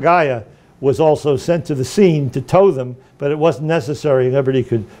Papagaia was also sent to the scene to tow them, but it wasn't necessary. Liberty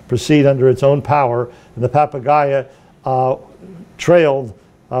could proceed under its own power, and the Papagaia trailed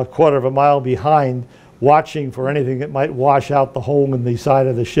a quarter of a mile behind, watching for anything that might wash out the hole in the side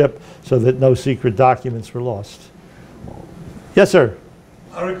of the ship so that no secret documents were lost. Yes, sir.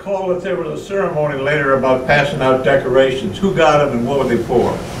 I recall that there was a ceremony later about passing out decorations. Who got them and what were they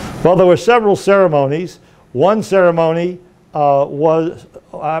for? Well, there were several ceremonies. One ceremony was,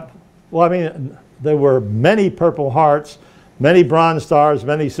 well, I mean, there were many Purple Hearts, many Bronze Stars,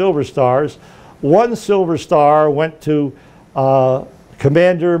 many Silver Stars. One Silver Star went to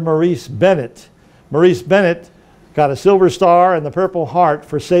Commander Maurice Bennett. Maurice Bennett got a Silver Star and the Purple Heart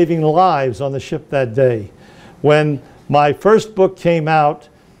for saving lives on the ship that day. When my first book came out,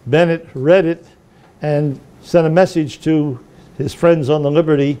 Bennett read it and sent a message to his friends on the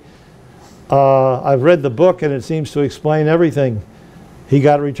Liberty. I've read the book and it seems to explain everything. He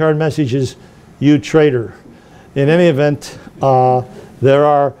got return messages, "You traitor." In any event, there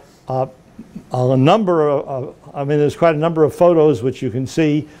are a number of, I mean, there's quite a number of photos which you can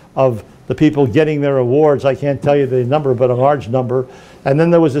see of the people getting their awards. I can't tell you the number, but a large number. And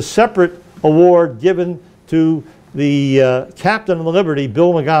then there was a separate award given to the captain of the Liberty,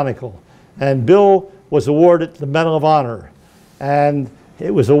 Bill McGonigal. And Bill was awarded the Medal of Honor. And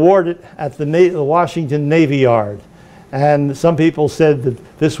it was awarded at the Washington Navy Yard. And some people said that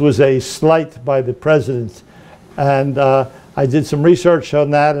this was a slight by the president. And I did some research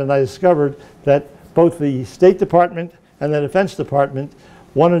on that, and I discovered that both the State Department and the Defense Department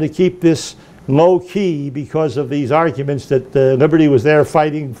wanted to keep this low key because of these arguments that Liberty was there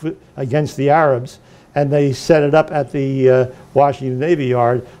fighting against the Arabs, and they set it up at the Washington Navy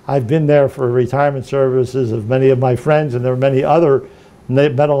Yard. I've been there for retirement services of many of my friends, and there were many other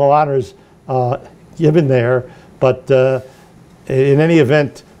Medal of Honors given there. But in any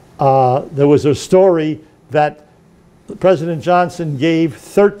event, there was a story that President Johnson gave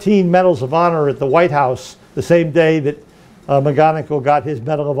 13 Medals of Honor at the White House the same day that McGonigal got his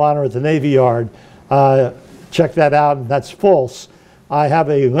Medal of Honor at the Navy Yard. Check that out, and that's false. I have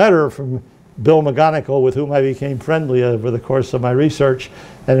a letter from Bill McGonigal, with whom I became friendly over the course of my research,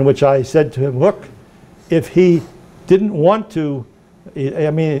 and in which I said to him, look, if he didn't want to,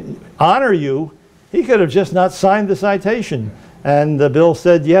 I mean, honor you, he could have just not signed the citation. And Bill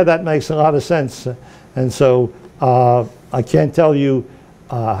said, yeah, that makes a lot of sense. And so I can't tell you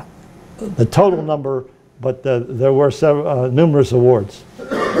the total number, but there were numerous awards.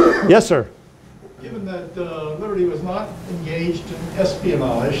 Yes, sir. Given that Liberty was not engaged in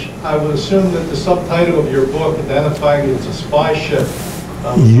espionage, I would assume that the subtitle of your book, identifying it as a spy ship,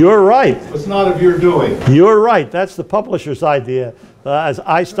 you're right. was not of your doing. You're right. That's the publisher's idea. As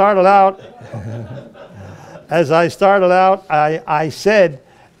I started out, I said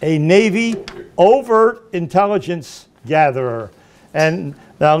a Navy overt intelligence gatherer. And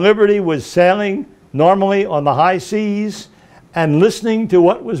now Liberty was sailing normally on the high seas and listening to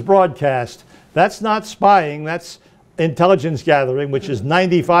what was broadcast. That's not spying, that's intelligence gathering, which is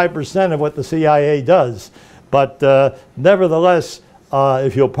 95% of what the CIA does. But nevertheless,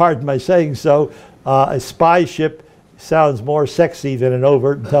 if you'll pardon my saying so, a spy ship sounds more sexy than an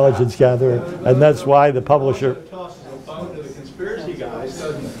overt intelligence gatherer, and that's why the publisher... It tosses a bone to the conspiracy guys,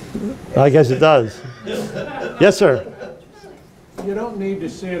 doesn't it? I guess it does. Yes, sir. You don't need to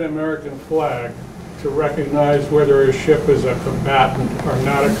see an American flag to recognize whether a ship is a combatant or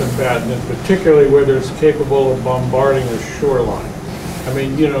not a combatant, and particularly whether it's capable of bombarding a shoreline. I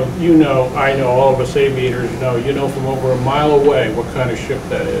mean, I know, all of us aviators know from over a mile away what kind of ship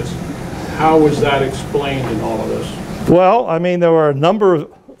that is. How was that explained in all of this? Well, I mean, there were a number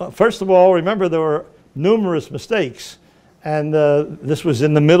of, first of all, remember there were numerous mistakes. And this was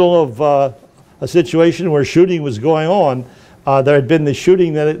in the middle of a situation where shooting was going on. There had been the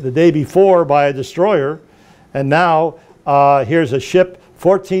shooting the day before by a destroyer. And now here's a ship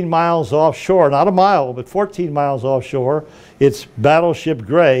 14 miles offshore, not a mile, but 14 miles offshore. It's battleship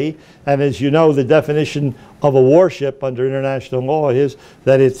gray. And as you know, the definition of a warship under international law is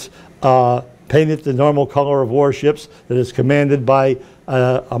that it's painted the normal color of warships, that is commanded by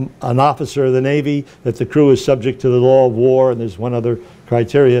an officer of the Navy, that the crew is subject to the law of war, and there's one other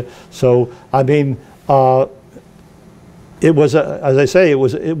criteria. So, I mean, it was, as I say, it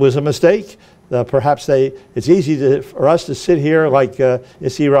was a mistake. Perhaps it's easy for us to sit here like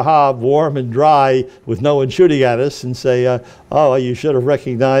Issy Rahab, warm and dry, with no one shooting at us, and say, oh, you should have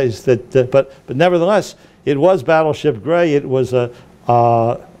recognized that. But nevertheless, it was battleship gray. It was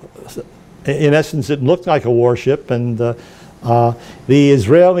in essence, it looked like a warship, and the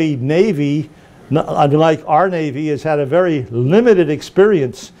Israeli Navy, unlike our Navy, has had a very limited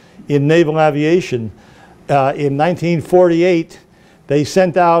experience in naval aviation. In 1948, they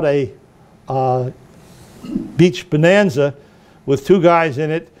sent out a beach bonanza with 2 guys in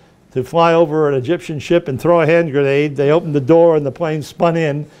it to fly over an Egyptian ship and throw a hand grenade. They opened the door and the plane spun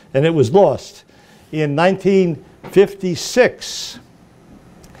in, and it was lost. In 1956,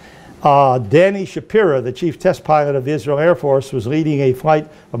 Danny Shapira, the chief test pilot of the Israel Air Force, was leading a flight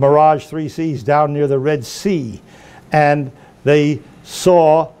of Mirage 3Cs down near the Red Sea. And they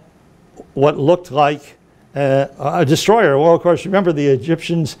saw what looked like a destroyer. Well, of course, remember the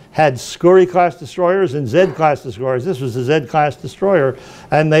Egyptians had Scurry-class destroyers and Z-class destroyers. This was a Z-class destroyer,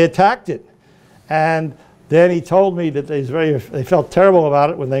 and they attacked it. And Danny told me that they felt terrible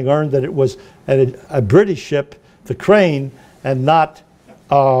about it when they learned that it was a British ship, the Crane, and not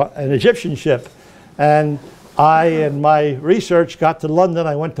an Egyptian ship. And I, in my research, got to London.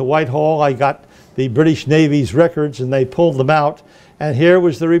 I went to Whitehall. I got the British Navy's records, and they pulled them out. And here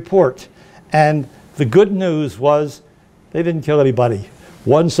was the report. And the good news was they didn't kill anybody.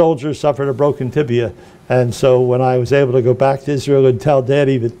 One soldier suffered a broken tibia. And so when I was able to go back to Israel and tell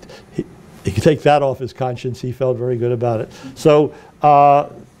Danny that he could take that off his conscience, he felt very good about it. So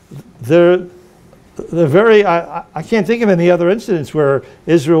they're very, I can't think of any other incidents where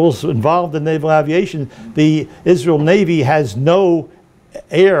Israel's involved in naval aviation. The Israel Navy has no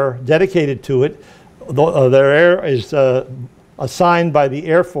air dedicated to it. Their air is assigned by the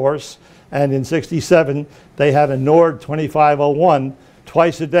Air Force, and in '67 they had a Nord 2501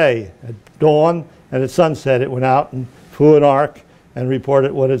 twice a day. At dawn and at sunset it went out and flew an arc and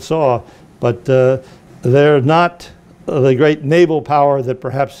reported what it saw. But they're not the great naval power that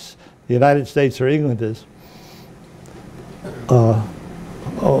perhaps the United States or England is.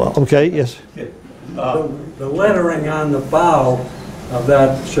 Okay, yes. The lettering on the bow of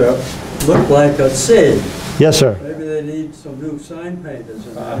that ship looked like a C. Yes, sir. Maybe they need some new sign painters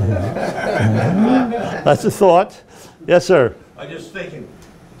in there. That's a thought. Yes, sir. I'm just thinking,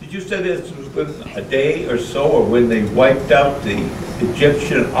 did you say this was within a day or so, or when they wiped out the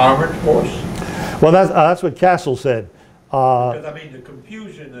Egyptian armored force? Well, that's what Castle said. Because, I mean, the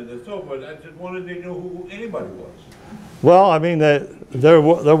confusion and the so forth, I just wanted to know who anybody was. Well, I mean, there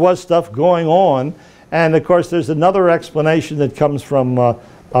was stuff going on. And, of course, there's another explanation that comes from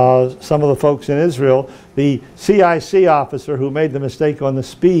some of the folks in Israel. The CIC officer who made the mistake on the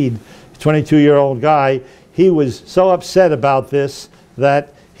speed, 22-year-old guy, he was so upset about this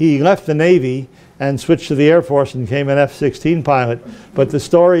that he left the Navy and switched to the Air Force and became an F-16 pilot. But the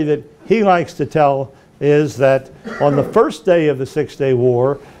story that he likes to tell is that on the first day of the Six-Day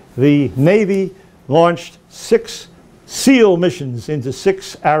War, the Navy launched 6 SEAL missions into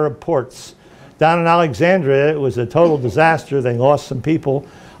 6 Arab ports. Down in Alexandria, it was a total disaster. They lost some people.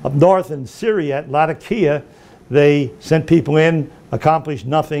 Up north in Syria, at Latakia, they sent people in, accomplished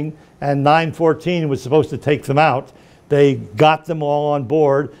nothing, and 914 was supposed to take them out. they got them all on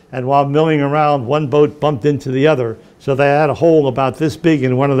board, and while milling around, one boat bumped into the other. So they had a hole about this big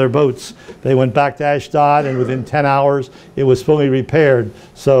in one of their boats. They went back to Ashdod, and within 10 hours, it was fully repaired.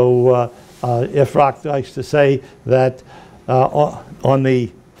 So Ifrach likes to say that on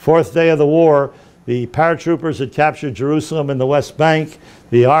the 4th day of the war, the paratroopers had captured Jerusalem and the West Bank.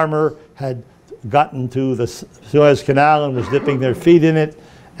 The armor had gotten to the Suez Canal and was dipping their feet in it.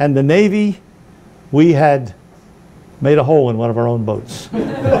 And the Navy, we had made a hole in one of our own boats.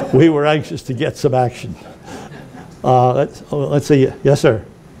 We were anxious to get some action. Let's see. Yes, sir.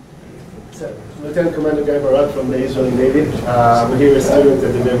 Lieutenant Commander Guy Barat from the Israeli Navy. I'm here a student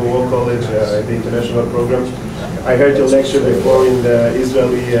at the Naval War College at the international program. I heard your lecture before in the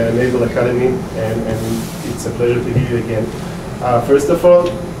Israeli Naval Academy, and it's a pleasure to hear you again. First of all,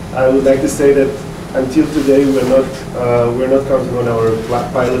 I would like to say that until today we're not counting on our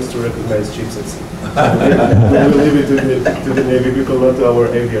pilots to recognize ships at sea. We will leave it to the Navy people, not to our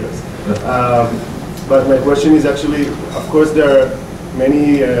aviators. But my question is actually, of course, there are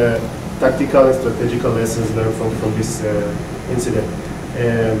many tactical and strategical lessons learned from this incident.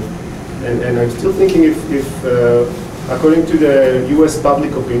 And I'm still thinking if according to the US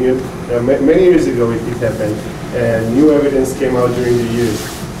public opinion, many years ago it happened, and new evidence came out during the years.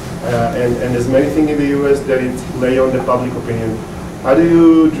 And there's many things in the US that it lay on the public opinion. How do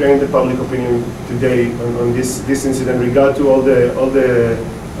you train the public opinion today on this incident, regard to all the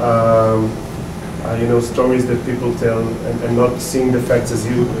stories that people tell, and not seeing the facts as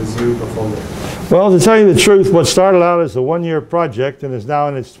you perform it? Well, to tell you the truth, what started out as a one-year project and is now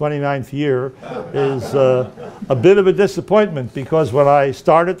in its 29th year is a bit of a disappointment, because when I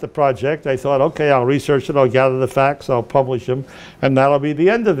started the project, I thought, okay, I'll research it, I'll gather the facts, I'll publish them, and that'll be the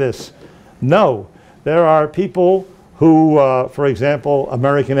end of this. No, there are people who, for example,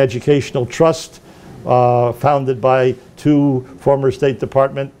 American Educational Trust, founded by two former State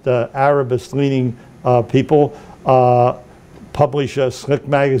Department Arabist-leaning people, publish a slick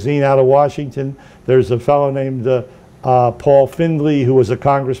magazine out of Washington. There's a fellow named Paul Findley, who was a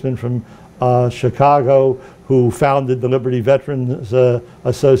congressman from Chicago, who founded the Liberty Veterans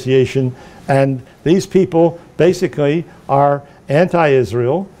Association. And these people basically are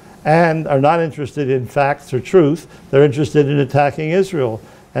anti-Israel and are not interested in facts or truth. They're interested in attacking Israel.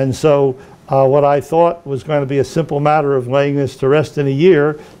 And so what I thought was going to be a simple matter of laying this to rest in a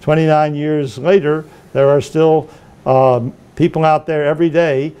year, 29 years later, there are still people out there every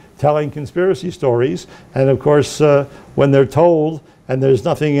day telling conspiracy stories. And of course, when they're told and there's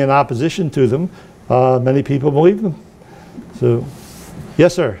nothing in opposition to them, many people believe them. So,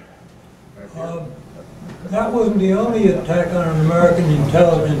 yes, sir. That wasn't the only attack on an American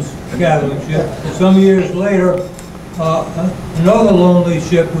intelligence gathering ship. Some years later, another lonely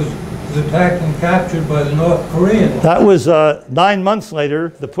ship was attacked and captured by the North Koreans. That was 9 months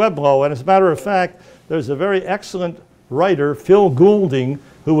later, the Pueblo, and as a matter of fact, there's a very excellent writer, Phil Goulding,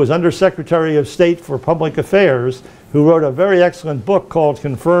 who was Undersecretary of State for Public Affairs, who wrote a very excellent book called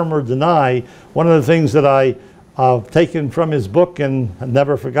Confirm or Deny. One of the things that I've taken from his book and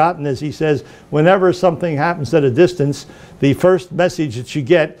never forgotten is he says, whenever something happens at a distance, the first message that you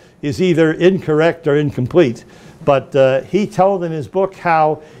get is either incorrect or incomplete. But he told in his book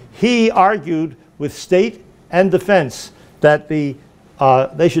how he argued with state and defense that they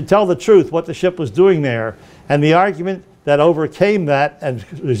should tell the truth what the ship was doing there. And the argument that overcame that and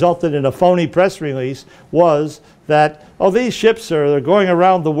resulted in a phony press release was that, oh, these ships they're going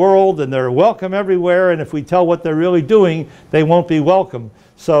around the world and they're welcome everywhere, and if we tell what they're really doing, they won't be welcome.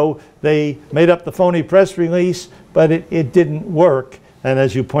 So they made up the phony press release, but it didn't work. And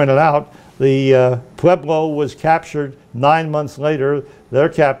as you pointed out, the Pueblo was captured 9 months later. Their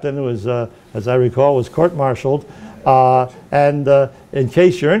captain was, as I recall, was court-martialed. And in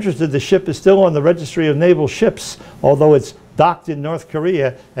case you're interested, the ship is still on the Registry of Naval Ships, although it's docked in North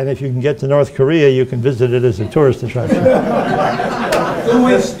Korea. And if you can get to North Korea, you can visit it as a tourist attraction. Do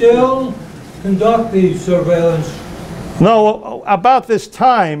we still conduct these surveillance? No, about this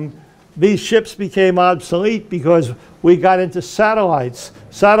time, these ships became obsolete because we got into satellites.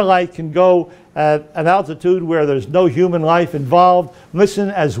 Satellite can go at an altitude where there's no human life involved, listen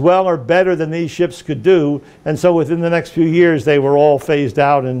as well or better than these ships could do, and so within the next few years they were all phased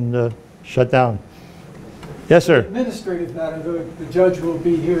out and shut down. Yes, sir. Administrative matter, the judge will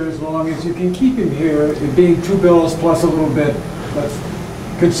be here as long as you can keep him here, it being 2 bills plus a little bit. Let's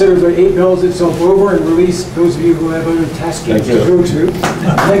consider the 8 bills itself over and release those of you who have other tasks to go to.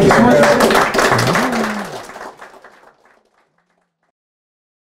 Thank you so much.